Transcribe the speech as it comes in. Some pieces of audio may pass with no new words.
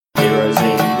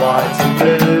white and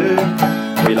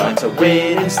blue. We like to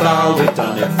win in style, we've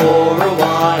done it for a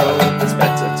while. It's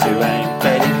better to aim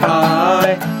fairly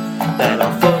high, then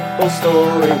our football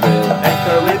story will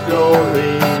echo with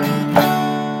glory.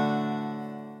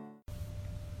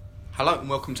 Hello and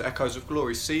welcome to Echoes of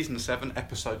Glory, Season 7,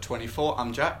 Episode 24.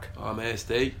 I'm Jack. I'm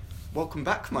ASD. Welcome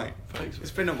back, mate. Thanks.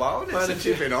 It's been a while since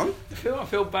you've been on. I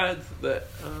feel bad that...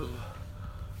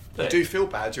 You do feel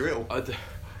bad, you're ill.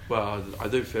 I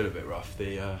do feel a bit rough.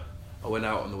 I went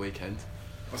out on the weekend.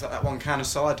 Was that one can of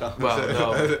cider? Well,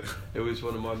 no, it was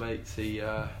one of my mates. He's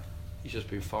just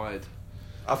been fired.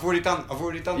 I've already done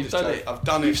You've this, done Jake. it. I've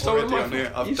done You've it stolen already my on here.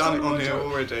 job. I've You've done it stolen on my here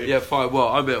job. already. Yeah, fine. Well,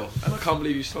 I'm ill, and I can't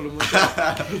believe you've stolen my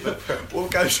job. We'll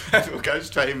go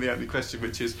straight in the only question,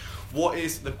 which is, what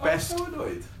is the best... I'm so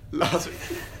annoyed.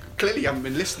 Clearly you haven't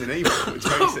been listening either, which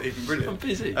makes it even brilliant. I'm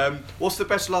busy. What's the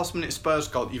best last-minute Spurs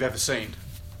goal that you've ever seen?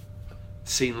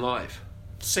 Seen live.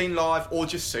 Seen live or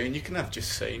just seen? You can have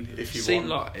just seen if you Seen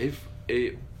want. live.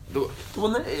 The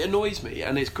one that it annoys me,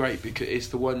 and it's great because it's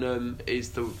the one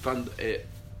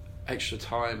extra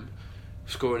time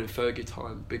scoring in Fergie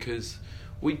time, because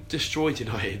we destroyed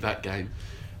United that game,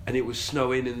 and it was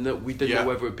snowing and that we didn't know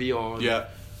whether it'd be on. Yeah.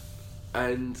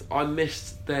 And I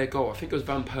missed their goal. I think it was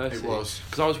Van Persie. It was,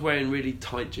 because I was wearing really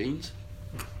tight jeans,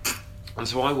 and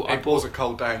so it was a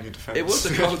cold day in your defence. It was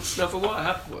a cold. No, but what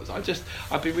happened was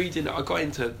I've been reading. I got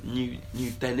into new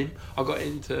denim. I got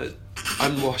into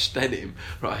unwashed denim,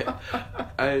 right?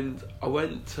 And I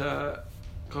went to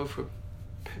go for a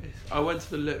piss. I went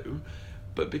to the loo,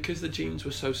 but because the jeans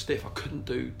were so stiff, I couldn't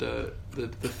do the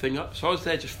thing up. So I was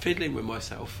there just fiddling with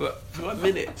myself for like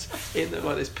minutes in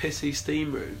this pissy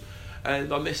steam room.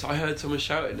 And I heard someone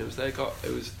shouting. It was their goal.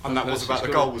 And that was about the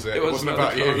goal, was it? It wasn't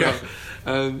about you.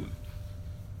 Yeah.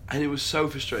 And it was so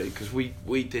frustrating because we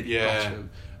did bash them.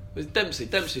 It was Dempsey.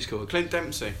 Dempsey scored. Clint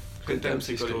Dempsey got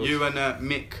it. scored. You and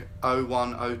Mick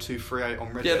 010238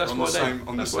 on Reddit that's on my the same name.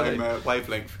 on That's the my same name.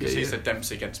 wavelength, because he Yeah. said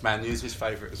Dempsey against Man U's his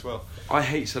favourite as well. I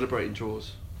hate celebrating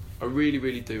draws. I really,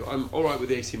 really do. I'm all right with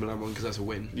the AC Milan one because that's a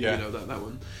win. Yeah. You know that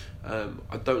one.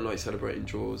 I don't like celebrating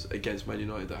draws against Man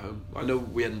United at home. I know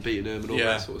we hadn't beaten them and all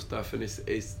that sort of stuff, and it's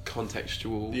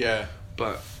contextual. Yeah.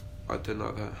 But I don't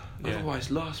like that. Yeah.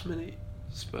 Otherwise, last minute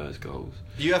Spurs goals.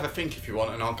 You have a think if you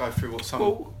want, and I'll go through what some.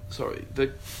 Well, sorry.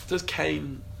 Does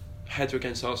Kane header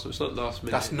against Arsenal? It's not last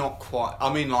minute. That's not quite.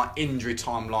 I mean, like injury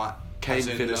time, like Kane as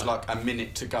in Villa. there's like a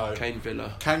minute to go. Kane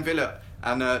Villa.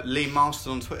 And Lee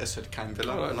Marston on Twitter said Kane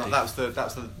Villa. Oh, And, really? that's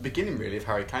the beginning really of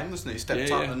Harry Kane, wasn't it? He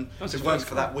stepped up, and That's if it his weren't first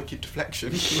for goal. that wicked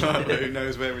deflection, who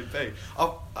knows where he'd be.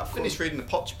 I finished reading the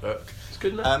Poch book. It's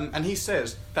good enough. And he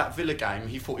says that Villa game,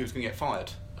 he thought he was going to get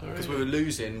fired because we were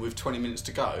losing with 20 minutes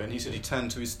to go, and he said he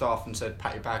turned to his staff and said,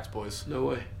 "Pack your bags, boys." No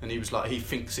way. And he was like, he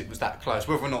thinks it was that close.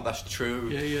 Whether or not that's true,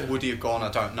 would he have gone?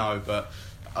 I don't know, but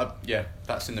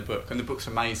that's in the book, and the book's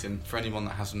amazing for anyone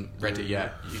that hasn't read it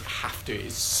yet. You have to.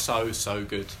 It's so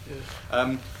good.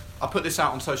 Yeah. I put this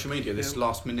out on social media, this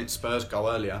last minute Spurs goal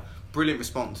earlier. Brilliant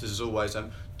responses as always.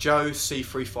 Joe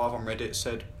C35 on Reddit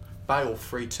said, Bale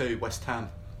 3-2 West Ham.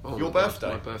 Your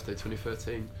birthday? My birthday,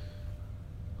 2013.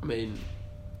 I mean,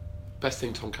 best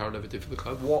thing Tom Carroll ever did for the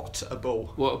club. What a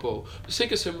ball. What a ball. But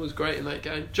Sigurdsson was great in that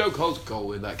game. Joe Cole's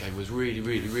goal in that game was really,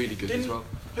 really, really good as well.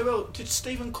 Who else? Did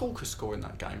Stephen Corker score in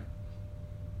that game?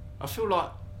 I feel like...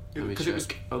 Because it was,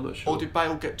 I'm not sure. or did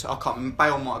Bale get to? I can't remember.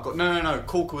 Bale might have got. No.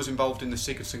 Corker was involved in the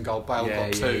Sigurdsson goal. Bale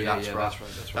got two.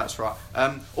 That's right.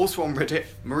 Also on Reddit,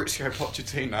 Maurizio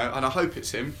Pochettino, and I hope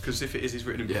it's him because if it is, he's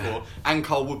written it before. And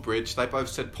Cole Woodbridge. They both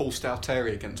said Paul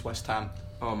Stalteri against West Ham.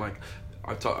 Oh my!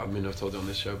 I've told it on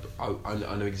this show, but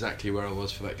I know exactly where I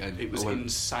was for that game. It was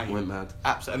insane. I went mad.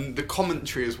 Absolutely. And the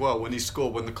commentary as well when he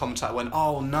scored, when the commentator went,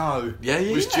 "Oh no!"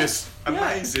 was just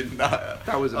amazing.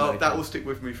 That was amazing. That will stick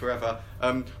with me forever.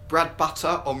 Brad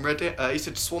Butter on Reddit, he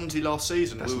said Swansea last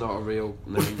season. That's not a real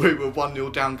name. We were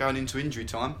 1-0 down going into injury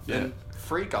time. Yeah. And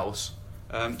 3 goals.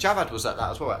 Javad was at that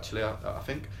as well, actually. I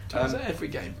think. Was that every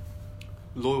game?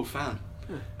 Loyal fan.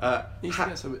 Needs to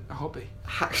get a hobby.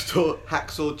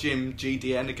 Hacksaw Jim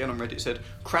GDN again on Reddit said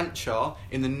Cranchar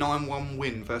in the 9-1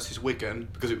 win versus Wigan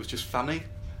because it was just funny.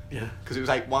 Yeah. Because it was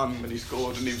 8-1 when he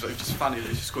scored, and it was just funny that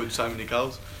he scored so many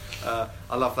goals. I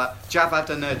love that. Javad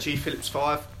and G Phillips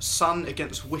 5. Sun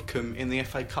against Wickham in the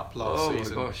FA Cup last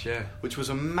season. Oh my gosh, yeah. Which was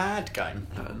a mad game.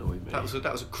 That annoyed me. That was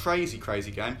a crazy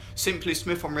game. Simply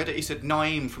Smith on Reddit, he said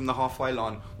Naeem from the halfway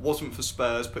line wasn't for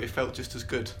Spurs, but it felt just as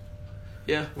good.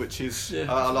 Yeah. Which is,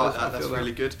 Yeah, I like that, that's feel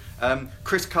really good.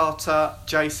 Chris Carter,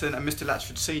 Jason and Mr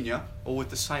Latchford Senior, all with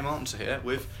the same answer here,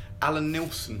 with Alan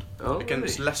Nilsson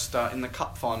against Leicester in the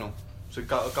cup final. So a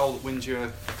goal that wins you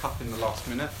a cup in the last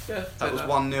minute. Yeah, that was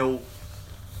 1-0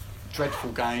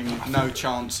 dreadful game, no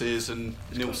chances, and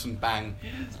Nilsson bang.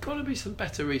 Yeah, there's got to be some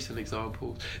better recent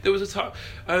examples. There was a time.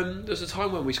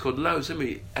 When we scored loads, didn't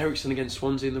we? Ericsson against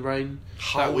Swansea in the rain.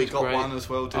 We got great. One as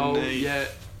well, didn't he? Yeah.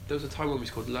 There was a time when we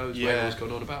scored loads. Yeah. Where was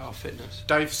going on about our fitness.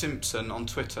 Dave Simpson on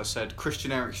Twitter said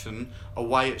Christian Eriksen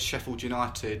away at Sheffield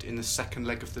United in the second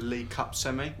leg of the League Cup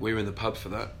semi. We were in the pub for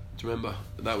that. Do you remember?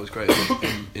 That was great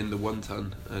in the 1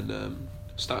 ton, and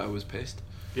Stato was pissed.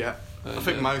 Yeah, and, I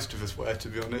think most of us were, to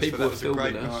be honest. People but that were was filming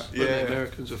a great us. night. Yeah, the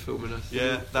Americans were filming us.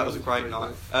 Yeah, that was a great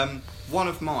night. One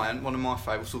of my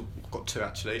favourites. I've got 2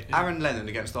 actually. Yeah. Aaron Lennon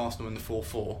against Arsenal in the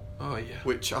 4-4. Oh yeah.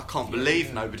 Which I can't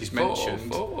believe nobody's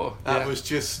mentioned. 4-4. That was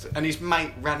just, and his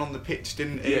mate ran on the pitch,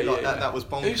 didn't he? That was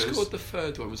bonkers. Who scored the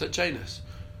third one? Was that Janus?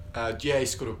 He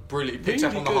scored a brilliant. He picked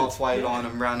up on the halfway line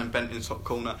and ran and bent in the top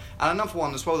corner. And another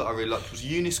one as well that I really liked was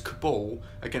Yunus Kabul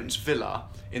against Villa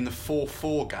in the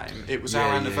 4-4 game. It was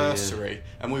our anniversary,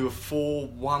 and we were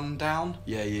 4-1 down.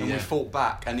 And we fought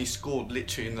back, and he scored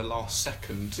literally in the last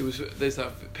second. There's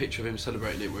that picture of him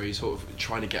celebrating it where he's sort of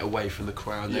trying to get away from the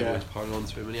crowd and everyone's piling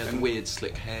onto him, and he had a weird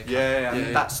slick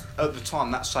haircut. That's at the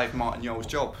time that saved Martin Yole's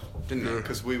job, didn't it?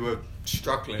 Because we were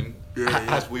struggling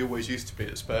as we always used to be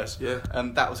at Spurs.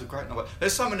 And that was a great night.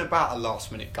 There's something about a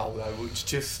last minute goal though which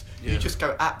just you just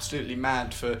go absolutely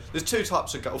mad for. There's 3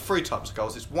 types of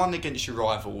goals. It's one against your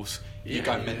rivals, you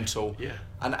go mental.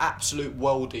 An absolute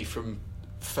worldie from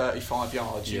 35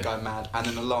 yards, you go mad, and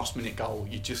then a last minute goal,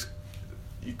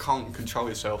 you can't control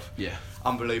yourself.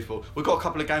 Unbelievable. We've got a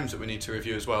couple of games that we need to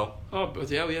review as well. Oh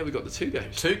bloody hell, we got the 2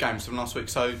 games. 2 games from last week.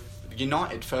 So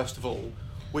United first of all,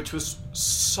 which was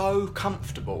so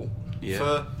comfortable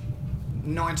for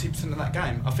 90% of that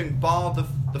game. I think bar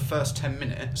the first 10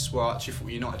 minutes, where I actually thought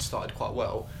United started quite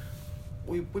well,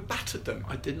 we battered them.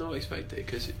 I did not expect it,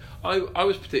 because I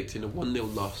was predicting a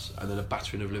 1-0 loss and then a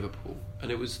battering of Liverpool, and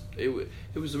it was the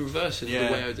reverse in the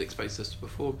way I would expect us to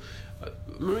perform.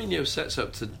 Mourinho sets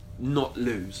up to not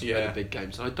lose at the big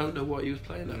games, and I don't know what he was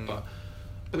playing at, but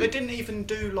they didn't even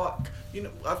do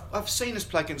I've seen us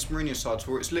play against Mourinho sides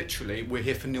where it's literally we're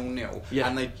here for 0-0,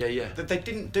 and they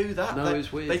didn't do that. No, it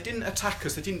was weird. They didn't attack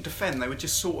us. They didn't defend. They were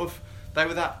just they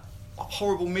were that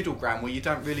horrible middle ground where you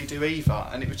don't really do either,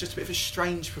 and it was just a bit of a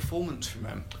strange performance from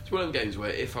them. It's one of them games where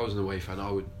if I was an away fan, I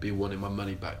would be wanting my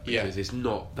money back, because that's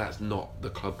not the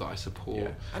club that I support.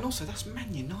 And also that's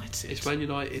Man United. It's Man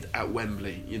United at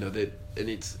Wembley,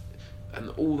 and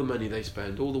all the money they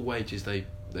spend, all the wages they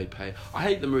pay. I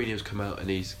hate that Mourinho's come out and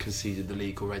he's conceded the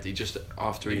league already just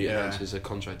after he announces a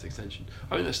contract extension.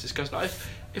 I think that's disgusting.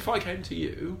 If I came to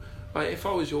you, if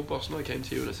I was your boss and I came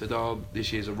to you and I said,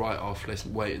 this year's a write-off, let's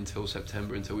wait until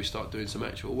September until we start doing some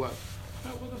actual work.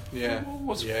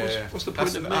 What's the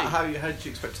point of me? How do you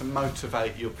expect to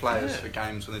motivate your players for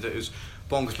games when they do it? It was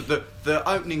bonkers. But the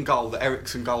opening goal, the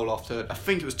Eriksen goal after, I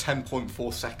think it was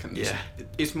 10.4 seconds,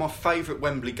 it's my favourite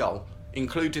Wembley goal,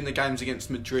 including the games against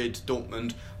Madrid,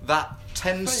 Dortmund. That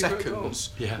 10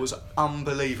 seconds was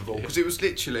unbelievable, because it was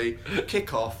literally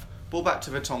kick-off, ball back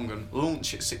to Vertonghen,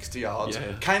 launch it 60 yards,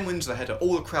 Kane wins the header,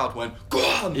 all the crowd went, go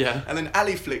on! And then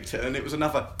Ali flicked it, and it was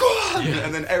another, go on!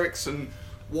 And then Eriksen,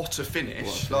 what a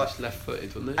finish.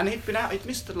 Left-footed, wasn't it? And he'd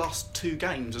missed the last 2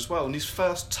 games as well, and his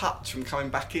first touch from coming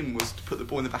back in was to put the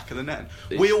ball in the back of the net.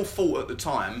 We all thought at the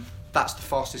time, that's the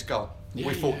fastest goal.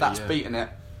 We thought that's beaten it,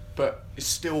 but it's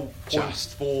still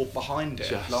 0.4 behind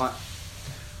it.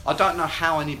 I don't know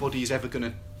how anybody's ever going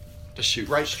to just shoot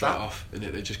straight off, and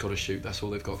they just got to shoot. That's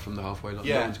all they've got from the halfway line.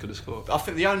 No one's going to score. I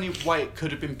think the only way it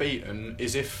could have been beaten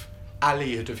is if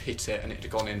Ali had have hit it and it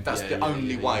had gone in. That's the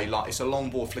only way. It's a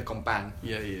long ball flick on bang.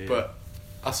 But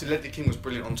I see Ledley King was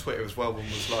brilliant on Twitter as well. One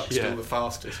was still the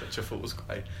fastest, which I thought was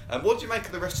great. What do you make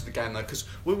of the rest of the game though? Because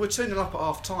we were 2-0 up at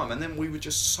half time, and then we were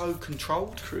just so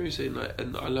controlled, cruising.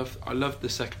 And I love the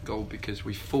second goal because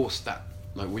we forced that.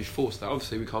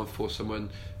 Obviously, we can't force someone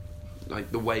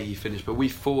the way he finished, but we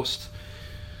forced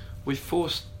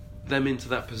them into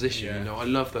that position. I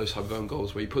love those type of own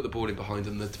goals where you put the ball in behind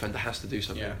and the defender has to do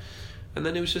something. And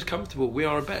then it was just comfortable. We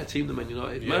are a better team than Man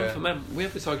United. Man for man. We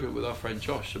have this argument with our friend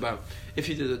Josh about if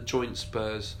you did a joint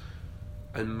Spurs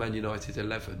and Man United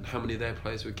 11, how many of their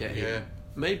players would get in?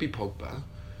 Maybe Pogba.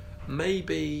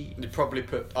 Maybe you'd probably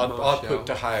put. I'd put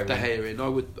De Gea in. I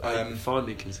would. I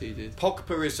finally conceded.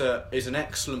 Pogba is an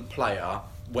excellent player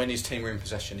when his team are in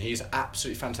possession. He's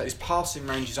absolutely fantastic. His passing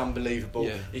range is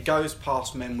unbelievable. He goes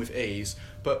past men with ease.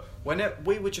 But when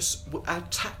our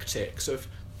tactics of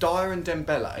Dyer and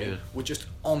Dembele were just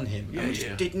on him and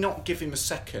yeah. did not give him a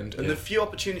second. And the few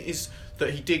opportunities that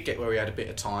he did get where he had a bit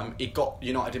of time, he got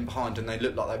United in behind and they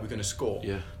looked like they were going to score.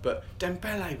 Yeah. But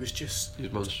Dembele was just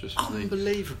monstrous,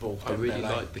 unbelievable. I really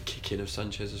like the kicking of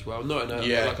Sanchez as well. Not in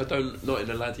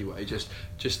a laddie way.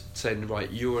 Just saying,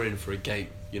 right, you are in for a game.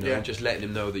 You know, and just letting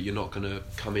him know that you're not going to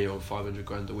come here on 500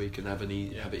 grand a week and have it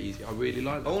easy. I really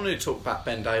like that. I wanted to talk about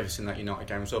Ben Davies in that United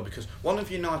game as well, because one of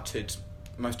United's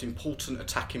most important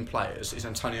attacking players is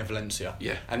Antonio Valencia.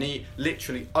 Yeah. And he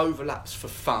literally overlaps for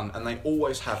fun, and they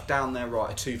always have down their right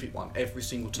a 2v1 every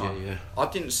single time. Yeah. I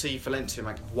didn't see Valencia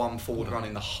make one forward run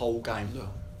in the whole game. No.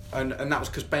 And that was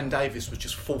because Ben Davies was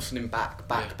just forcing him back.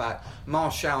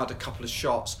 Martial had a couple of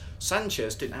shots.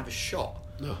 Sanchez didn't have a shot,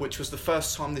 which was the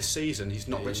first time this season he's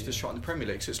not registered a shot in the Premier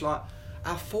League. So it's like,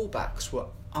 our fullbacks were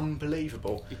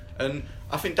unbelievable. And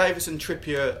I think Davies and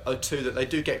Trippier are two that they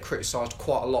do get criticised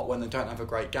quite a lot when they don't have a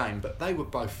great game, but they were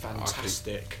both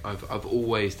fantastic. I've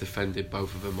always defended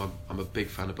both of them. I'm a big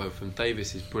fan of both of them.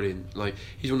 Davies is brilliant. Like,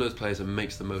 he's one of those players that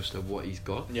makes the most of what he's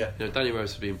got. Yeah. You know, Danny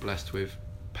Rose has been blessed with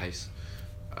pace,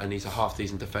 and he's a half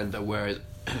decent defender, whereas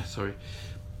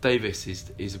Davies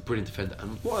is a brilliant defender.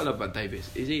 And what I love about Davies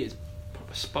is he is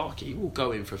proper sparky. He will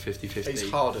go in for a 50-50. He's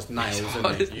hard as nails,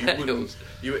 isn't he?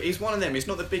 He's one of them. He's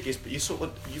not the biggest, but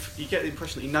you get the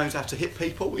impression that he knows how to hit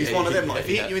people. He's one of them. Like, if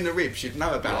he hit you in the ribs, you'd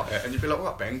know about it, and you'd be like,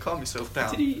 "Right, Ben, calm yourself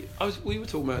down." We were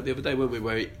talking about it the other day, weren't we?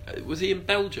 Where was he in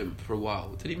Belgium for a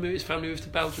while? Did he move his family to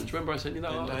Belgium? Do you remember I sent you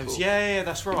that article? Yeah,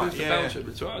 that's right. He moved to Belgium.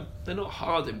 It's right. They're not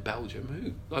hard in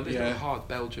Belgium. There's no hard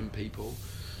Belgian people.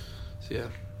 So yeah.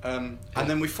 And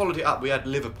then we followed it up. We had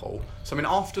Liverpool. So I mean,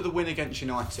 after the win against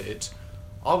United,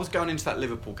 I was going into that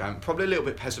Liverpool game probably a little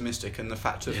bit pessimistic in the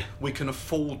fact that we can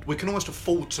almost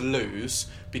afford to lose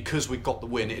because we got the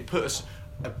win. It put us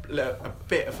a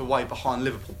bit of a way behind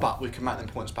Liverpool, but we can make them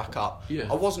points back up. Yeah.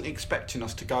 I wasn't expecting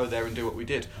us to go there and do what we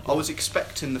did. I was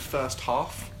expecting the first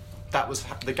half. That was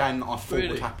the game that I thought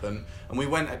would happen, and we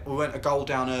went a goal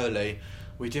down early.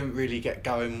 We didn't really get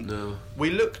going. No. We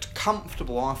looked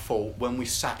comfortable, I thought, when we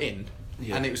sat in.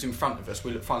 Yeah. And it was in front of us.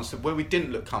 We looked fine. So where we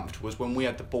didn't look comfortable was when we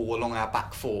had the ball along our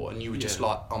back four, and you were just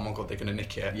like, "Oh my god, they're going to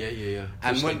nick it." Yeah.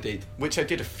 And which they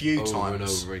did a few times over and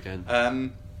over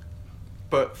again.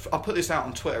 But I put this out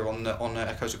on Twitter on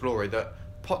Echoes of Glory that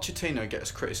Pochettino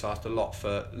gets criticised a lot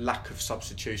for lack of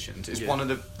substitutions. It's one of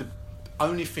the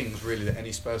only things really that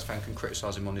any Spurs fan can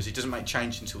criticise him on is he doesn't make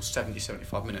change until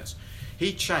 70-75 minutes.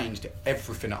 He changed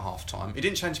everything at half time. He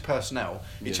didn't change personnel,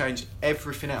 he changed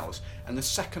everything else. And the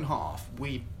second half,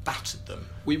 we battered them.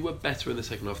 We were better in the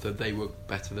second half than they were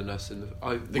better than us.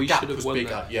 The gap was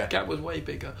bigger, The gap was way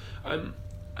bigger.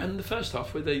 And the first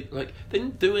half, where they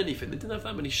didn't do anything, they didn't have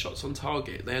that many shots on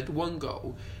target. They had one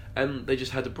goal, and they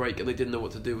just had a break, and they didn't know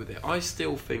what to do with it. I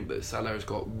still think that Salah has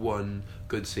got one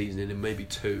good season in him, maybe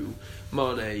two.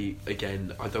 Mane,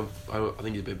 again, I think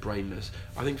he's a bit brainless.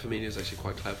 I think Firmino's actually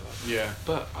quite clever. Yeah.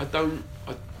 But I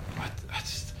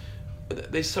just,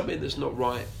 there's something that's not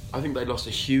right. I think they lost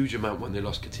a huge amount when they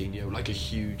lost Coutinho,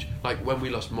 like when we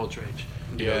lost Modric.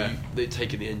 You know, they'd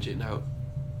taken the engine out.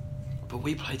 But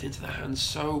we played into their hands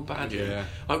so badly. Yeah.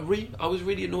 I was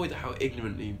really annoyed at how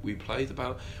ignorantly we played.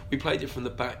 We played it from the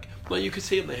back. Like, you could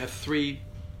see them, they have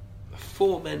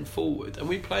 4 men forward, and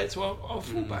we play it to our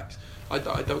fullbacks. I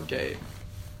don't get it.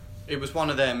 It was one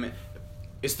of them.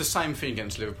 It's the same thing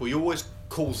against Liverpool. You always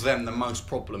cause them the most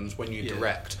problems when you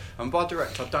direct. And by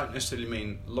direct, I don't necessarily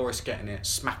mean Lloris getting it,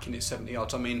 smacking it 70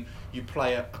 yards. I mean, you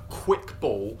play a quick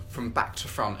ball from back to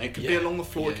front. It could be along the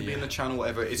floor, it could be in the channel,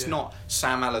 whatever. It's not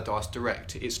Sam Allardyce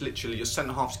direct. It's literally your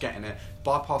centre-half's getting it,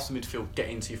 bypass the midfield, get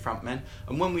into your front men.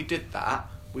 And when we did that,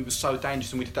 we were so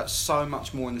dangerous, and we did that so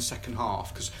much more in the second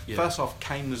half. Because first half,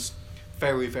 Kane was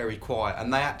very, very quiet,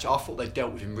 and I thought they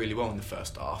dealt with him really well in the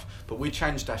first half, but we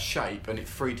changed our shape and it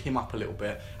freed him up a little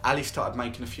bit. Ali started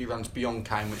making a few runs beyond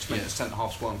Kane, which meant the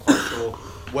centre-halves weren't quite sure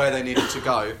where they needed to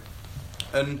go,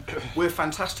 and we're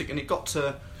fantastic. And it got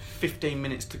to 15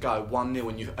 minutes to go,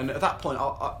 1-0, and at that point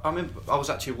I remember I was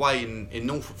actually away in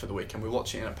Norfolk for the weekend. We were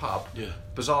watching it in a pub,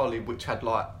 bizarrely, which had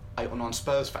like 8 or 9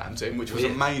 Spurs fans in, which was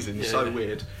amazing,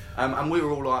 weird, and we were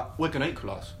all like, we're going to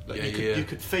equalise. You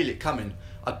could feel it coming.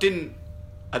 I didn't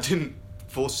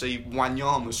foresee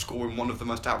Wanyama scoring one of the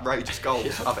most outrageous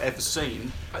goals I've ever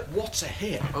seen. What a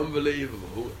hit!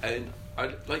 Unbelievable. And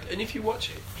if you watch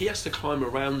it, he has to climb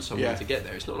around someone to get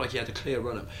there. It's not like he had a clear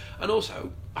run up. And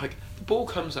also, the ball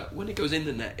comes up when it goes in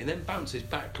the net, and then bounces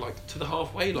back to the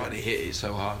halfway line. He hit it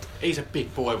so hard. He's a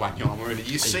big boy, Wanyama, isn't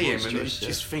he? You see him and you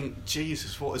just think,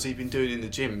 Jesus, what has he been doing in the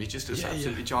gym? He just is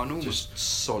absolutely ginormous. Just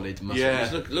solid muscle.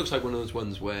 It looks like one of those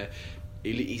ones where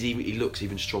he looks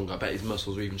even stronger. I bet his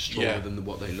muscles are even stronger than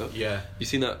what they look. Yeah. You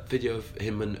seen that video of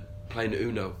him and playing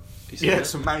Uno?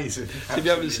 It's amazing. So if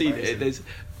you haven't seen it, there's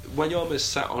Wanyama's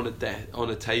sat on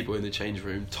a table in the change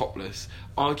room, topless,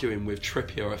 arguing with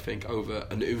Trippier, I think, over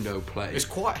an Uno play. It's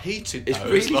quite heated. It's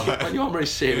really Wanyama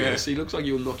is serious. He looks like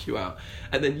he'll knock you out.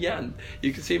 And then Jan,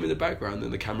 you can see him in the background,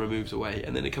 and the camera moves away,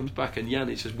 and then it comes back, and Jan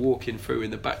is just walking through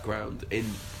in the background in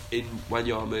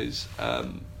Wanyama's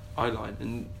eye line,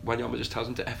 and Wanyama just tells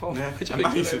him to F off. Yeah, which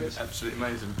amazing, absolutely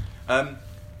amazing.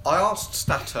 I asked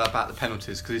Statter about the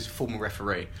penalties because he's a former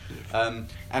referee, and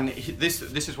this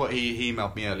is what he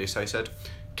emailed me earlier. So he said,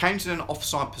 Kane's in an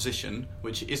offside position,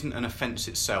 which isn't an offence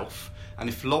itself, and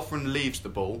if Lovren leaves the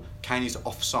ball, Kane is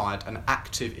offside and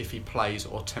active if he plays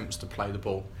or attempts to play the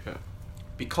ball. Yeah.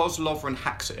 Because Lovren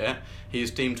hacks at it, he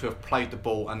is deemed to have played the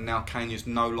ball, and now Kane is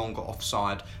no longer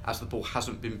offside as the ball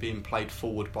hasn't been being played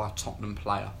forward by a Tottenham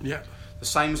player. Yeah. The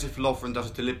same as if Lovren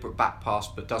does a deliberate back pass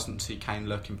but doesn't see Kane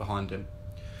lurking behind him.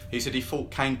 He said he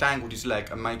thought Kane dangled his leg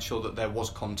and made sure that there was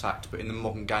contact, but in the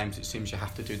modern games it seems you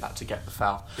have to do that to get the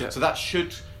foul. Yeah. So that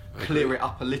should clear it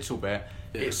up a little bit.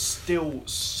 Yeah. It's still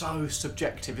so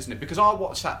subjective, isn't it? Because I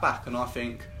watch that back and I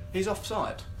think, he's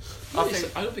offside. I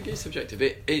don't think it's subjective.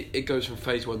 It goes from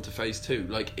phase 1 to phase 2.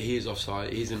 Like, he is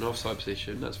offside. He's in an offside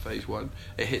position. That's phase 1.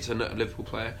 It hits a Liverpool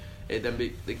player. It then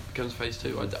becomes phase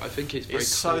 2. I think it's very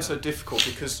clear. so difficult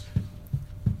because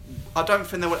I don't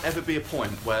think there will ever be a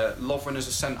point where Lovren as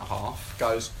a centre half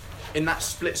goes, in that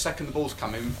split second the ball's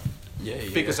coming,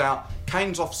 figures out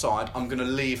Kane's offside, I'm going to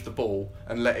leave the ball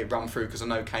and let it run through because I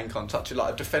know Kane can't touch it.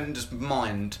 Like, a defender's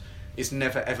mind is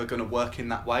never ever going to work in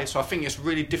that way. So I think it's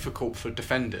really difficult for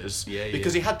defenders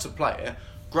because he had to play it.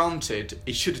 Granted,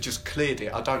 he should have just cleared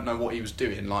it. I don't know what he was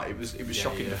doing. Like, it was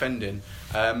shocking defending.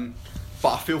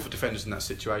 But I feel for defenders in that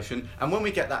situation. And when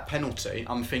we get that penalty,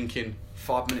 I'm thinking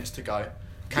 5 minutes to go.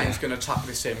 Kane's going to tuck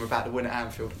this in. We're about to win at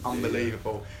Anfield.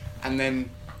 Unbelievable. And then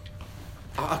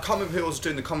I can't remember who was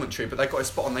doing the commentary, but they got it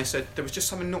spot on. They said there was just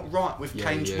something not right with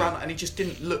Kane's run, and he just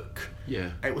didn't look. Yeah,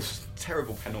 it was a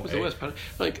terrible penalty. It was the worst penalty.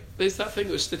 Like, there's that thing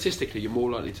that statistically you're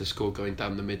more likely to score going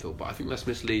down the middle, but I think that's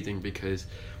misleading because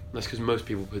most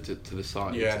people put it to the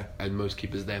side, and most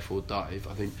keepers therefore dive.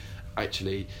 I think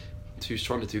actually he was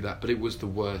trying to do that, but it was the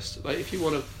worst. Like, if you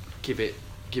want to give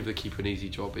the keeper an easy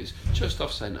job, it's just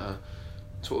off centre,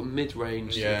 sort of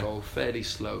mid-range to the goal, fairly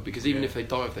slow, because even if they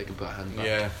dive they can put a hand back.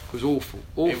 It was awful.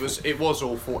 It was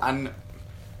awful. And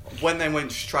when they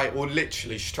went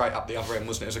literally straight up the other end,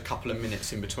 wasn't it? There was a couple of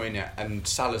minutes in between it, and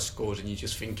Salah scored, and you're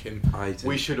just thinking,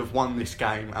 we should have won this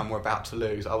game and we're about to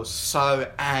lose. I was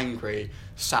so angry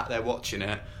sat there watching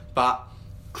it, but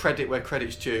credit where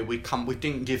credit's due. We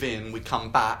didn't give in. We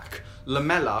come back.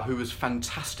 Lamela, who was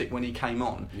fantastic when he came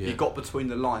on, he got between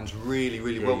the lines really,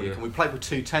 really well. We played with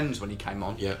 2 10s when he came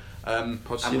on.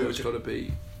 Pochettino's got to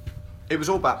be. It was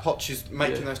all about Poch's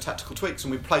making those tactical tweaks,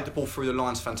 and we played the ball through the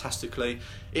lines fantastically.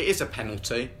 It is a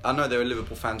penalty. I know there are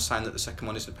Liverpool fans saying that the second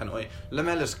one is a penalty.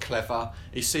 Lamela's clever.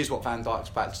 He sees what Van Dijk's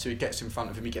about to do. He gets in front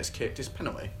of him. He gets kicked. It's a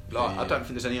penalty. I don't think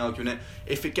there's any arguing it.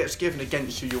 If it gets given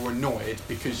against you, you're annoyed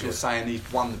because you're saying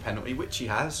he's won the penalty, which he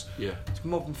has. It's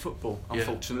modern football,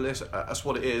 unfortunately. That's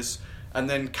what it is. And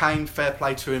then Kane, fair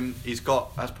play to him. He's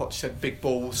got, as Poch said, big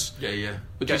balls.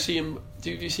 But do you see him?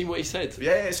 Do you see what he said?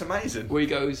 Yeah, it's amazing. Where he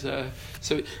goes.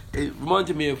 So it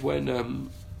reminded me of when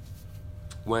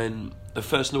the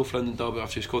first North London derby,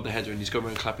 after he scored the header, and he's going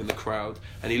around clapping the crowd,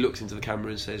 and he looks into the camera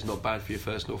and says, "Not bad for your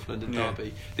first North London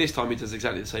derby." This time he does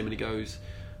exactly the same, and he goes,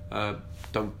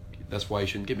 "Don't." That's why you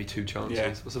shouldn't give me 2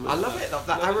 chances. Or something I love it,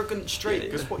 that arrogant streak.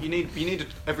 That's what you need.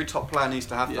 Every top player needs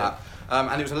to have that.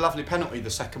 And it was a lovely penalty, the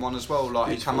second one as well.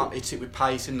 Like, he come up, hits it with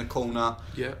pace in the corner.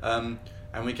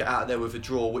 And we get out of there with a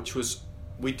draw, which was,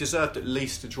 we deserved at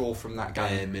least a draw from that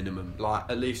game. Bare minimum. Like,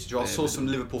 at least a draw. I saw some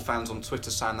Liverpool fans on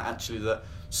Twitter saying that actually that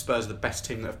Spurs are the best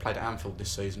team that have played at Anfield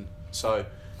this season. So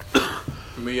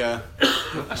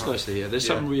that's nice to hear. There's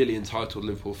some really entitled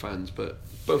Liverpool fans, but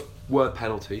both were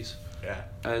penalties.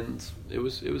 And it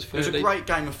was fair. It was a great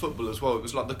game of football as well. It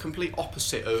was like the complete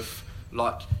opposite of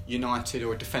like United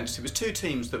or a defence. It was 2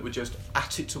 teams that were just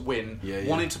at it to win,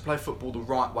 wanting to play football the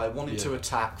right way, wanting to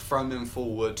attack, throw them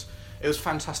forward. It was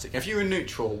fantastic. If you were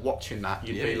neutral watching that,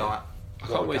 you'd be like, I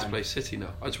can't wait to play City now.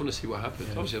 I just want to see what happens.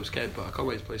 Obviously I'm scared, but I can't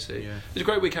wait to play City. It was a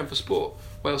great weekend for sport.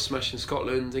 Wales smashing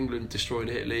Scotland, England destroying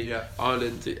Italy,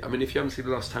 Ireland. I mean, if you haven't seen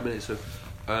the last 10 minutes of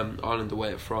Ireland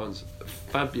away at France,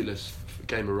 fabulous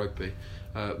game of rugby.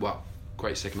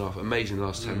 Great second half, amazing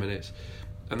last 10 minutes.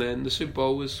 And then the Super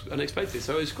Bowl was unexpected,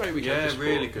 so it was a great weekend for sport.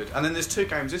 Really good. And then there's 2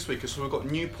 games this week, so we've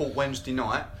got Newport Wednesday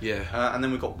night, and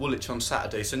then we've got Woolwich on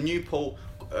Saturday. So Newport,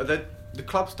 the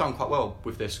club's done quite well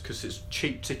with this because it's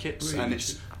cheap tickets and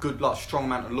it's good, like strong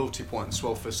amount of loyalty points as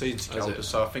well for season ticket holders.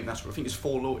 So I think it's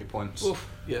 4 loyalty points,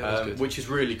 which is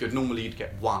really good. Normally you'd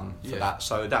get 1 for that,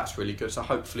 so that's really good. So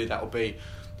hopefully there'll be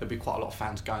quite a lot of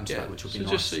fans going to that, which will be nice.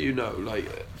 Just so you know, like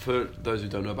for those who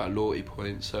don't know about loyalty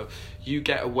points, so you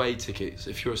get away tickets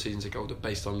if you're a season ticket holder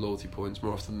based on loyalty points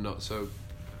more often than not. So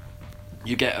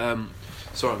you get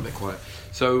sorry, I'm a bit quiet.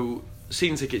 So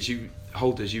season tickets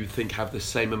holders you would think have the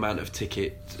same amount of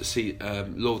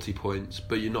loyalty points,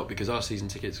 but you're not, because our season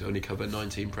tickets only cover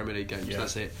 19 Premier League games.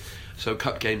 That's it. So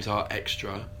cup games are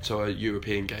extra, so are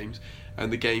European games,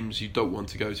 and the games you don't want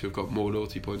to go to have got more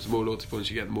loyalty points. The more loyalty points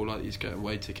you get, the more likely to get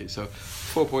away tickets. So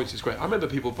 4 points is great. I remember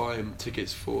people buying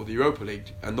tickets for the Europa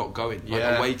League and not going,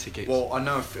 like away tickets. Well, I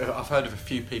know I've heard of a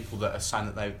few people that are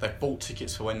saying that they've bought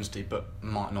tickets for Wednesday but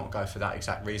might not go for that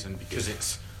exact reason because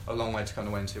it's a long way to come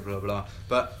to Wednesday, blah blah.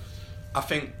 But I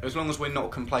think as long as we're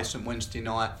not complacent Wednesday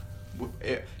night,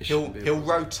 he'll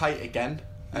rotate again,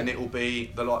 and it will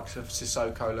be the likes of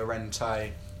Sissoko,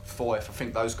 Llorente, Foyth. I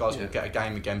think those guys will get a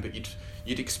game again, but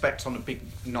you'd expect on a big,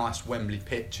 nice Wembley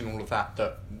pitch and all of that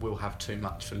we'll have too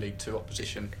much for League Two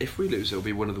opposition. If we lose, it'll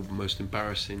be one of the most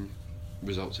embarrassing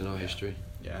results in our history.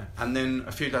 Yeah, and then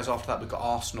a few days after that we've got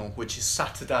Arsenal, which is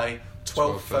Saturday,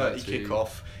 12:30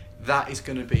 kick-off. That is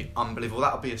going to be unbelievable.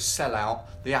 That'll be a sellout.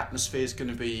 The atmosphere is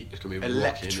going to be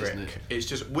electric. Rocking, isn't it? It's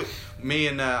just me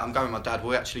and I'm going with my dad.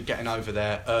 We're actually getting over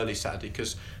there early Saturday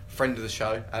because friend of the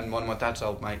show and one of my dad's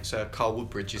old mates, Carl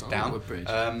Woodbridge, is down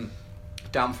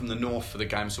from the north for the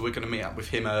game. So we're going to meet up with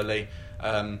him early,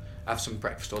 have some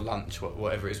breakfast or lunch,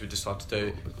 whatever it is we decide to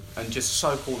do, and just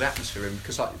soak all the atmosphere in.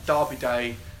 Because like Derby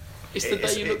Day, it's the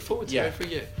day you look forward to every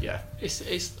year. Yeah,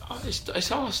 it's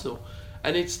Arsenal.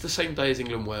 And it's the same day as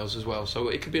England-Wales as well, so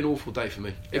it could be an awful day for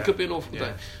me. It could be an awful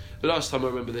day. The last time I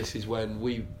remember this is when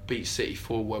we beat City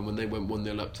 4-1 when they went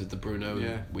 1-0 up to De Bruyne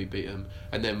and we beat them.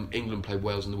 And then England played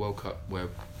Wales in the World Cup where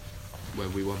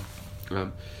we won.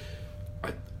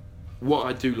 What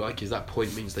I do like is that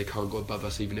point means they can't go above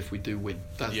us even if we do win.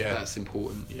 That's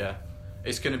important. Yeah.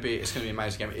 It's going to be an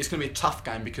amazing game. It's going to be a tough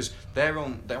game because they're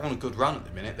on a good run at the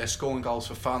minute. They're scoring goals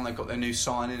for fun. They've got their new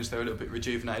signings. They're a little bit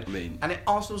rejuvenated.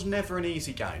 Arsenal's never an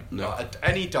easy game. No. Like,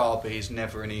 any derby is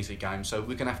never an easy game. So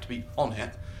we're going to have to be on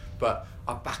it. But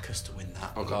I back us to win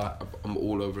that. I'm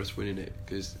all over us winning it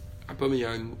because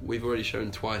Aubameyang, we've already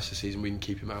shown twice this season we can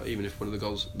keep him out, even if one of the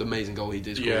goals, the amazing goal he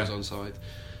did score was onside.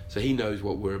 So he knows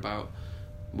what we're about.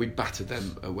 We battered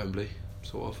them at Wembley,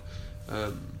 sort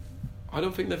of. I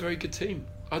don't think they're a very good team.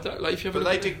 I don't like if you ever.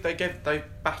 But they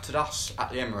battered us at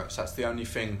the Emirates. That's the only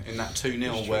thing in that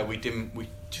 2-0 where we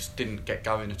just didn't get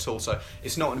going at all. So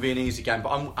it's not going to be an easy game.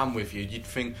 But I'm with you. You'd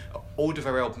think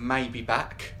Alderweireld may be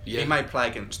back. Yeah. He may play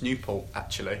against Newport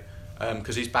actually,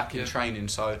 because he's back in training.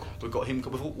 So we've got him.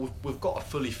 We've got a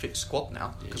fully fit squad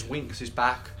now because Winks is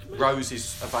back. Rose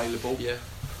is available. Yeah.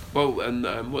 Well,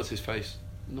 and what's his face?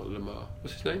 Not Lamar.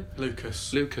 What's his name?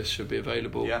 Lucas. Lucas should be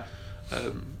available. Yeah.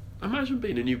 Imagine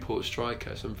being a Newport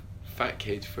striker, some fat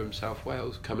kid from South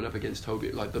Wales coming up against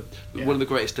Toby, like one of the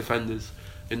greatest defenders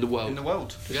in the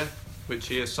world. Which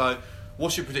he is. So,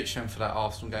 what's your prediction for that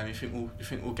Arsenal game? You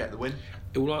think we'll get the win?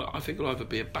 I think it'll either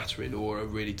be a battering or a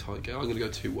really tight game. I'm going to go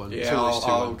 2-1. Yeah,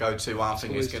 I'll go 2-1. I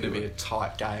think it's going to be a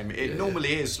tight game. It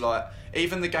normally is. Like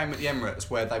even the game at the Emirates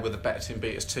where they were the better team,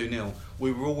 beat us 2-0.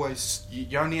 We were always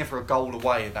you're only ever a goal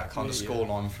away at that kind of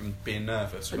scoreline from being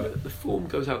nervous. And the form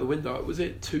goes out the window. Was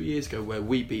it 2 years ago where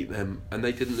we beat them and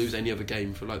they didn't lose any other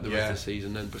game for like the rest of the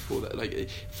season? And before that,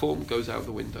 form goes out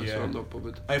the window. So I'm not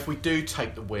bothered. If we do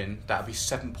take the win, that'll be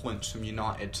 7 points from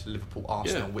United to Liverpool,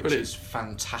 Arsenal, which is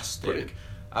fantastic. Brilliant.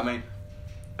 I mean,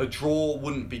 a draw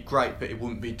wouldn't be great, but it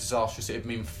wouldn't be disastrous. It would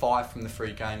mean 5 from the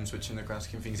 3 games, which in the grand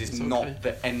scheme of things is not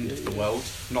the end of the world.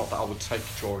 Not that I would take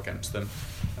a draw against them.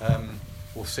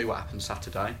 We'll see what happens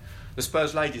Saturday. The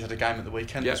Spurs ladies had a game at the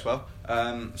weekend as well.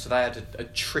 So they had a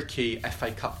tricky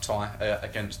FA Cup tie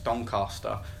against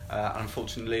Doncaster. And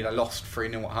unfortunately, they lost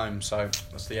 3-0 at home. So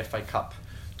that's the FA Cup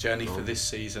journey for this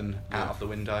season out of the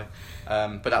window.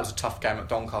 But that was a tough game at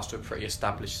Doncaster, a pretty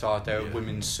established side. They're a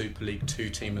Women's Super League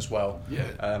 2 team as well.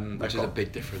 Which is a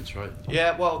big difference, right?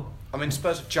 Yeah, well, I mean,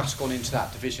 Spurs have just gone into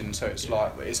that division, so it's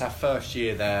like it's our first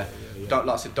year there. Like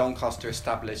I said, Doncaster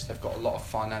established. They've got a lot of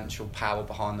financial power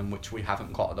behind them, which we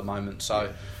haven't got at the moment.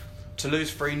 So to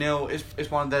lose 3-0 is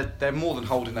one of they're more than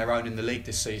holding their own in the league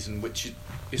this season, which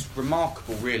is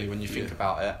remarkable, really, when you think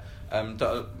about it.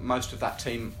 Most of that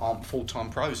team aren't full-time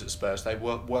pros at Spurs. They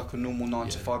work a normal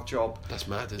 9-to-5 job. That's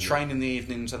mad, isn't train in the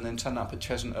evenings and then turn up at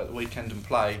Cheshunt at the weekend and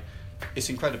play. It's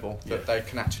incredible that they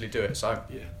can actually do it. So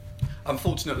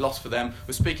unfortunate loss for them.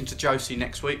 We're speaking to Josie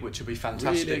next week, which will be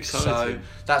fantastic. Really exciting. So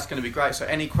that's going to be great. So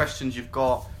any questions you've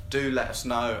got, do let us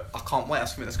know. I can't wait. I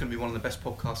think that's going to be one of the best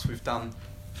podcasts we've done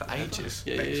for ages.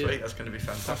 Next week, that's going to be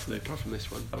fantastic. Apart from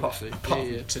this one, apart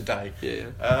from today.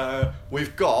 Yeah.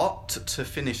 We've got to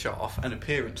finish off an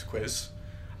appearance quiz.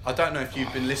 I don't know if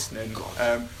you've been listening,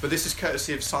 but this is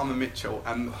courtesy of Simon Mitchell,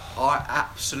 and I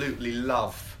absolutely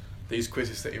love these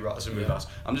quizzes that he writes with us.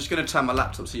 I'm just going to turn my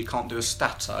laptop so you can't do a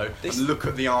stato and look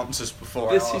at the answers before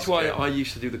I ask. This is why I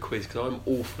used to do the quiz, because I'm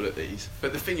awful at these.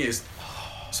 But the thing is,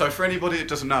 so for anybody that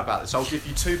doesn't know about this, I'll give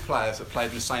you 2 players that played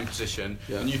in the same position,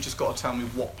 and you've just got to tell me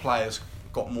what players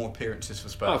got more appearances for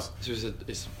Spurs. Oh, so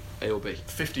it's A or B?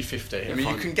 50-50. I mean,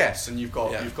 you can guess, and you've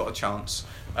got a chance.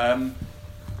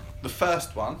 The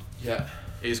first one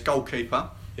is goalkeeper.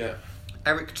 Yeah.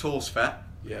 Eric Torsvet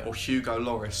or Hugo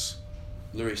Lloris.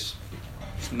 Lloris.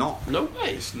 It's not. No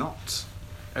way. It's not.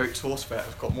 Eric Torsvet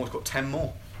has got more. He's got 10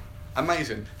 more.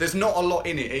 Amazing. There's not a lot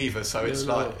in it either, so it's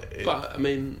like. But I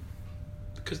mean,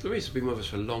 because Lloris has been with us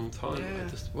for a long time. Yeah.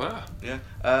 Wow.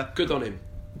 Yeah. Good on him.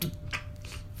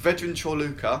 Vedran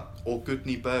Chorluka or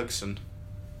Gudni Bergson.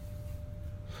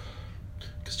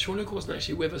 Because Chorluka wasn't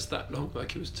actually with us that long,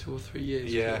 like it was 2 or 3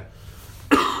 years. Yeah.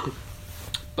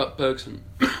 But Bergson,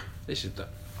 this is that.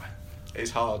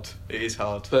 It's hard. It is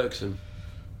hard. Bergson.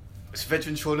 It's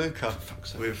Vedran Chorluka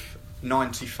with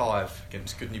 95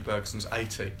 against Gudni Bergson's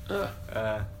 80.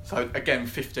 So again,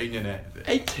 15 in it.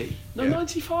 80? No,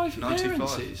 95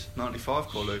 appearances. 95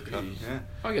 Chorluka. Yeah.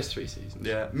 I guess 3 seasons.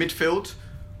 Yeah. Midfield,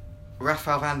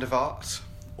 Rafael van der Vaart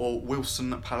or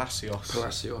Wilson Palacios.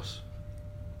 Palacios.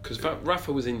 Because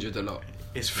Rafa was injured a lot.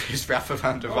 It's Rafa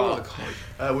van der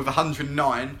Vaart. With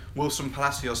 109, Wilson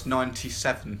Palacios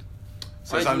 97.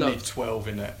 So there's only 12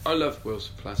 in it. I love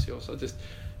Wilson Palacios. I just,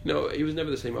 he was never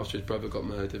the same after his brother got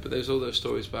murdered. But there's all those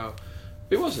stories about.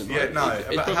 It wasn't. Yeah, right? no.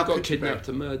 His brother got kidnapped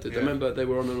and murdered. Yeah. I remember they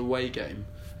were on an away game,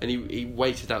 and he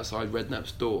waited outside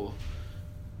Redknapp's door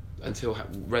until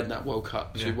Redknapp woke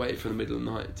up. So he waited for the middle of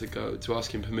the night to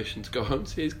ask him permission to go home to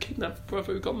see his kidnapped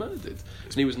brother who got murdered.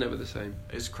 And he was never the same.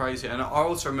 It's crazy. And I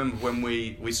also remember when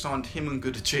we signed him and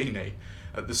Gudicini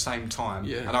at the same time.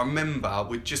 Yeah. And I remember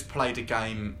we'd just played a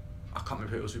game. I can't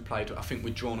remember who it was we played. I think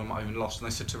we'd drawn or might have even lost. And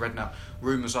they said to Redknapp,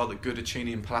 rumours are that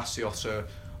Gudicini and Palacios are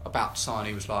about to sign.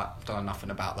 He was like, I don't know nothing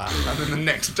about that. And then the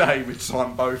next day we'd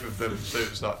signed both of them. So it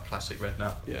was like classic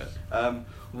Redknapp. Yeah.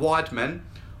 Wide men,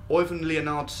 Oyvind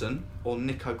Leonardson or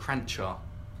Nico Kranjčar?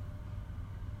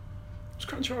 Was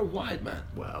Kranjčar a wide man?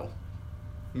 Well,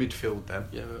 midfield then.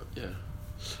 Yeah.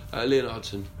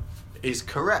 Leonardson. Is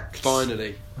correct.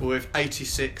 Finally. With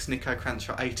 86, Nico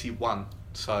Kranjčar 81.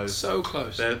 So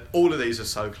close. All of these are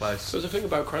so close. There was a thing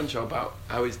about Kranjčar about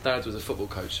how his dad was a football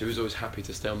coach, so he was always happy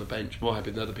to stay on the bench, more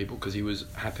happy than other people, because he was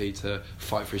happy to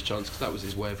fight for his chance, because that was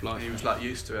his way of life. He was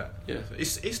used to it. Yeah.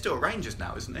 He's still at Rangers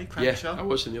now, isn't he, Kranjčar? Yeah, I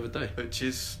watched him the other day. Which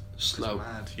is slow.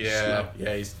 Mad. Yeah.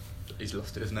 Yeah, he's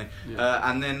lost it, isn't he? Yeah.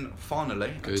 And then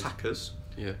finally, attackers.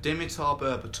 Yeah. Dimitar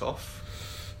Berbatov.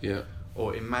 Yeah.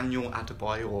 Or Emmanuel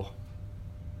Adebayor.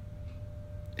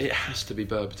 It has to be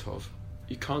Berbatov.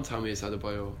 You can't tell me it's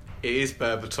Adebayor. It is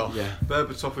Berbatov. Yeah.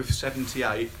 Berbatov with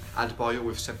 78, Adebayor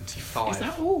with 75. Is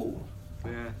that all?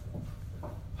 Yeah.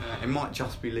 It might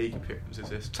just be league appearances.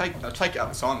 This take it up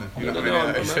with Simon. You know what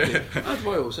I mean?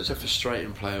 Adebayor was such a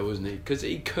frustrating player, wasn't he? Because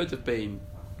he could have been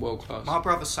world class. My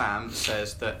brother Sam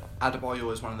says that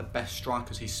Adebayor is one of the best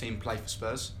strikers he's seen play for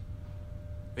Spurs.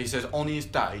 He says on his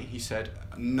day, he said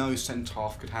no centre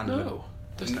half could handle him.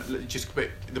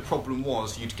 But the problem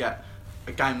was you'd get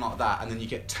a game like that, and then you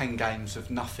get 10 games of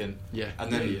nothing,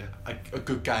 and then a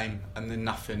good game, and then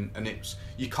nothing, and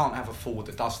you can't have a forward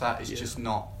that does that. It's just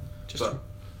not.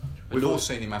 We've all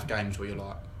seen him have games where you're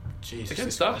like, Jesus,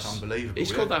 this guy's unbelievable. He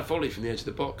scored that volley from the edge of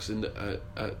the box at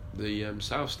the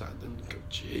South Stand, and go,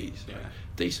 jeez,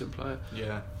 decent player.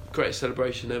 Yeah. Greatest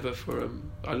celebration ever for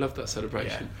him. I love that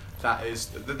celebration. Yeah. That is.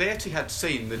 They actually had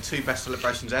seen the 2 best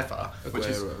celebrations ever, which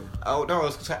is. Aguero. Oh no, I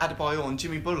was going to say Adebayor and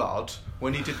Jimmy Bullard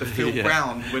when he did the Phil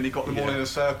Brown when he got them all in a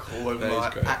circle and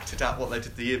acted out what they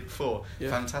did the year before.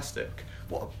 Yeah. Fantastic.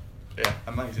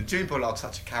 Amazing. Jimmy Bullard's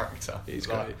such a character. He's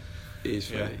great. He's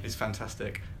funny. Yeah, he's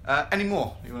fantastic. Any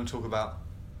more you want to talk about?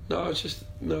 No, it's just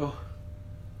no.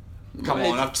 Come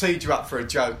on, I've teed you up for a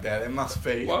joke there. There must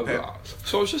be.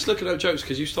 So I was just looking at jokes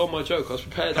because you stole my joke. I was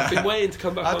prepared. I've been waiting to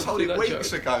come back. I told you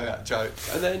weeks ago that joke.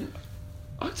 And then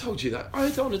I told you that. I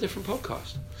had it on a different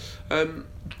podcast. And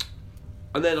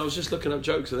then I was just looking up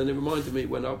jokes, and then it reminded me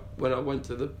when I went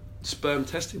to the sperm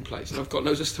testing place, and I've got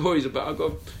loads of stories about.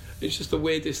 It's just the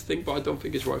weirdest thing, but I don't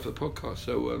think it's right for the podcast.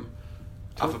 So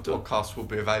other podcasts will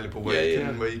be available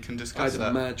where you can discuss that. I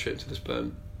had a mad trip to the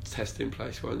sperm testing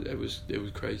place. It was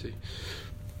crazy.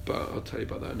 But I'll tell you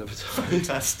about that another time.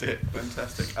 Fantastic.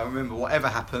 And remember, whatever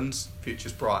happens,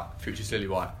 future's bright, future's lily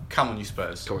white. Come on, you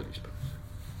Spurs. Come on, you Spurs.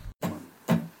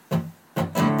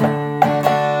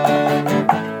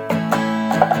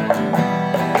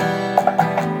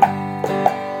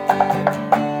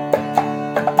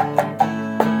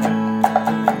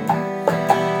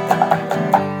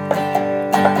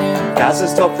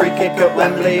 Gazza's top free kick at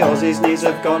Wembley. Aussie's knees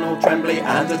have gone all trembly.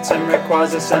 Anderton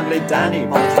requires assembly. Danny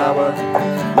Monflower.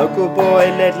 Local boy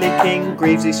Ledley King.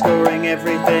 Greavesy scoring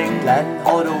everything. Glenn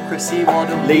Hoddle, Chrissy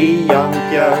Waddle. Lee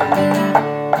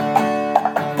Young-pyo.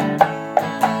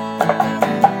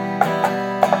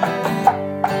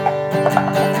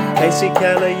 Casey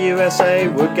Keller, USA.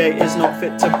 Woodgate is not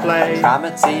fit to play.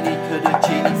 Tramatini,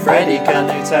 Cudicini, Freddie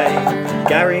Canute.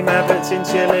 Gary Mabbitt's in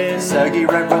Chillin. Sergei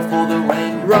Rebrov for the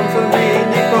win. Run for me,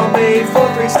 Nick Bombay,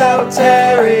 4-3 Stout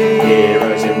Terry.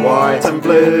 Heroes in white and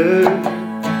blue.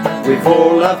 We've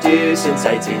all loved you since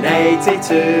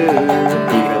 1882.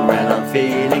 Even when I'm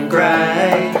feeling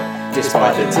grey,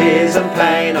 despite the tears and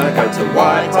pain, I go to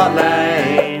White Hart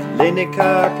Lane.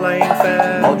 Lineker playing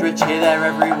fair. Modric here, there,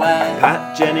 everywhere.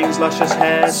 Pat Jennings, luscious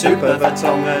hair. Super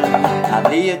Vertonghen. And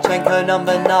Liachenko,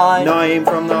 number 9. Naeem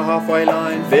from the halfway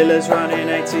line. Villa's running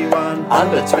 81.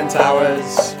 Under Twin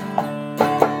Towers.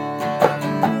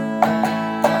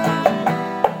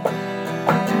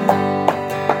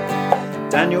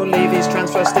 Daniel Levy's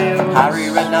transfer steals. Harry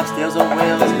Redknapp steals on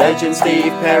wheels. The legend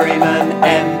Steve Perryman,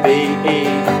 MBE.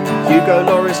 Hugo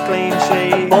Lloris clean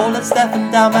sheet. Ball and Stefan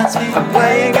Dalmaty. I'm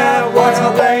playing out White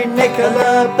Hart Lane,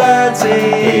 Nicola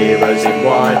Berti. Heroes in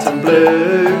white and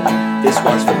blue. This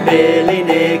one's for Billy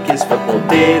Nick. His football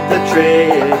did the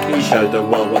trick. He showed the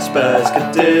world what Spurs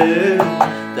could do.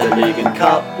 The League and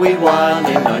Cup we won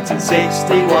in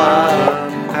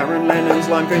 1961. Aaron Lennon's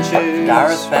lime green shoes.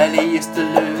 Gareth Bailey used to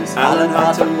lose. Alan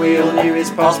Hutton Wheel knew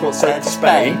his passport said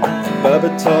Spain.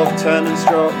 Berbatov, Turn and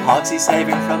Strop. Parksy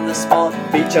saving from the spot.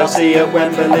 Beat Chelsea at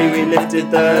Wembley, we lifted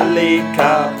the League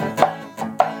Cup.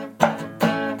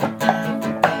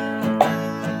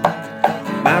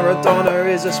 Maradona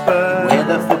is a Spur. We're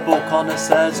the football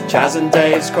connoisseurs. Chaz and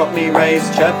Dave's Cockney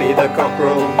raised. Chirpy the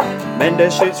cockerel.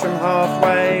 Mendes shoots from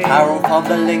halfway. Carroll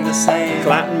fumbling the save.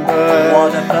 Clattenburg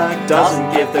Waterberg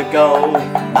doesn't give the goal.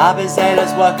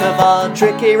 Abizela's work of art.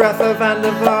 Tricky Rafa van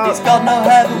der Vaart. He's got no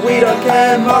hair, but We don't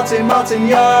care. Martin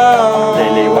Young.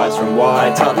 Lily White's from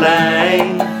White Hart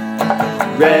Lane.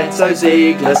 Reto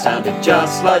Ziegler sounded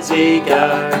just like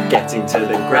Ziegler. Getting to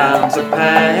the grounds of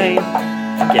pain.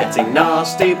 Getting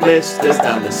nasty blisters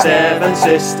down the Seven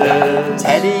Sisters.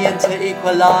 Teddy in to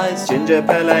equalise. Ginger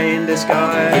Pele in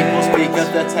disguise. People speak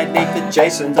of the technique that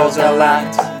Jason Dozell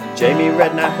act. Jamie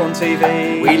Redknapp on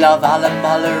TV. We love Alan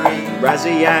Mullery.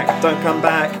 Raziak, don't come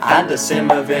back. And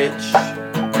Asimovic.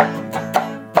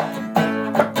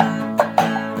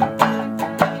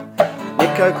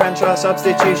 Nico Cranchar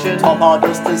substitution. Tom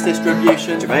Hiddleston's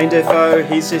distribution. Jermaine Defoe,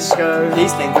 he's Cisco.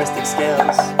 These linguistic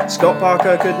skills. Scott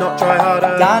Parker could not try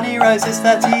harder. Danny Rose's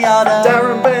 30-yarder.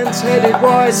 Darren Bent's headed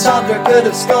wide. Sandra could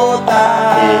have scored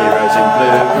that. Heroes in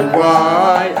blue and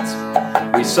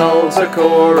white. We sold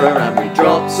Zakora and we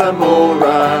dropped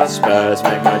Zamora. Spurs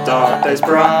make my dark days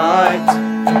bright.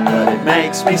 But it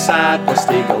makes me sad,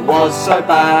 Postiga was so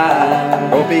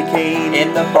bad. Robbie Keane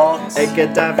In the box.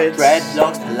 Edgar Davids.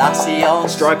 Dreadlocks,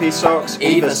 Palacios. Stripy socks,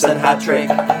 Everson hat-trick.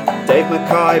 Dave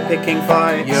Mackay picking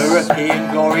fights.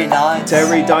 European glory nights.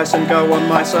 Terry Dyson, go on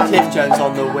my son. Cliff Jones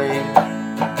on the wing.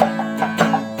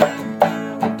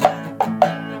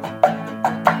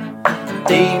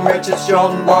 Dean Richards,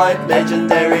 John White,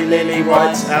 legendary Lily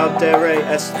Whites. How dare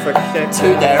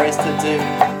Two there is to do.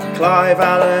 Clive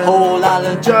Allen, Paul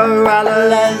Allen. Joe Allen,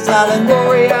 Les Allen.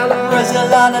 Rory Allen,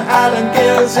 Brazil Allen. Alan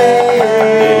Gilsey.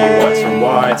 Lily Whites from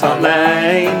White Hart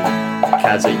Lane.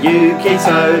 Kazuyuki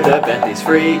toe the Bentley's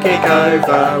free kick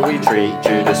over. We treat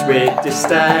Judas with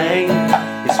disdain.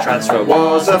 His transfer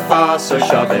was a farce, so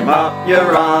shove him up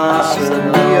your arse.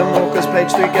 And Liam Walker's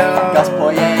page 3 go. Gus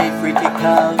Poirier, free kick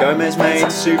curve. Gomez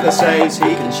made super saves,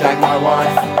 he can shag my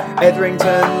wife.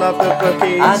 Etherington loved the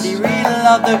bookies. Andy Reid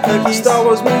loved the cookies. Star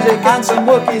Wars music and some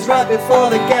Wookiees right before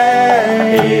the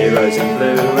game. Heroes in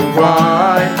blue and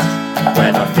white.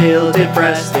 When I feel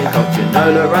depressed in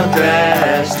Cochinola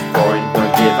undressed. Boring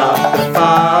won't give up the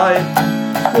fight.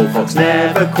 Wolfox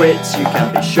never quits, you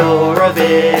can be sure of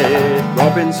it.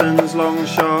 Robinson's long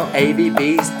shot.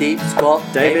 AVB's deep squat.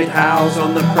 David Howe's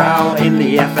on the prowl in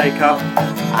the FA Cup.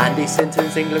 Andy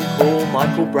Sinton's England call.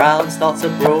 Michael Brown starts a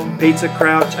brawl. Peter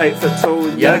Crouch, 8 foot tall.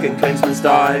 Jurgen Klinsmann's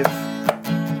dive.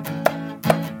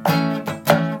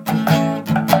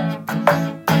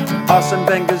 Arsene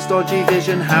Wenger's dodgy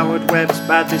vision, Howard Webb's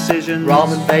bad decisions,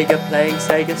 Ramen Vega playing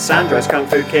Sega, Sandro's kung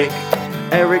fu kick,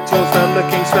 Eric Torsfeld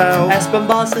looking swell, Espen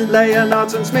Barson,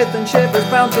 Leonards and Smith and Shivers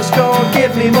bound to score.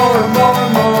 Give me more and more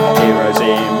and more. Heroes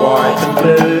in white and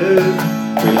blue.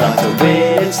 We like to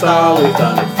win in style, we've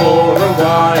done it for a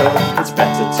while. It's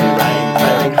better to aim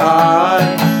very high.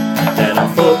 Then our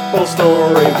football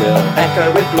story will echo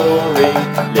with glory.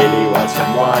 Lily whites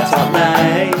and white Hart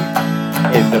Lane.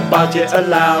 If the budget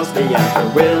allows, the anchor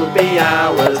will be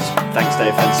ours. Thanks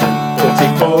Dave Henson,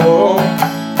 44.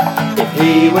 If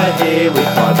he were here,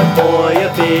 we'd buy the boy a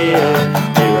beer.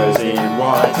 Heroes in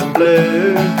white and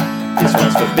blue. This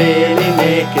one's for Billy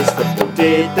Nick, his football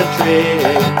did the trick.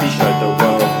 He showed the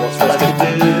world what's for us to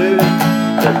do.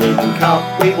 The League Cup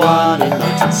we won in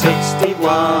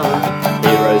 1961.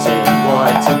 Heroes in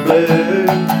white and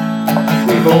blue.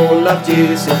 We've all loved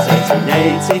you since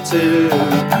 1882.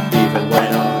 Even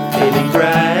when I'm feeling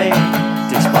grey,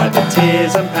 despite the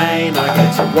tears and pain, I go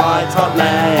to White Hart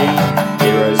Lane.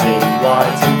 Heroes in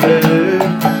white and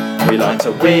blue. We like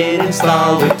to win in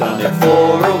style, we've done it for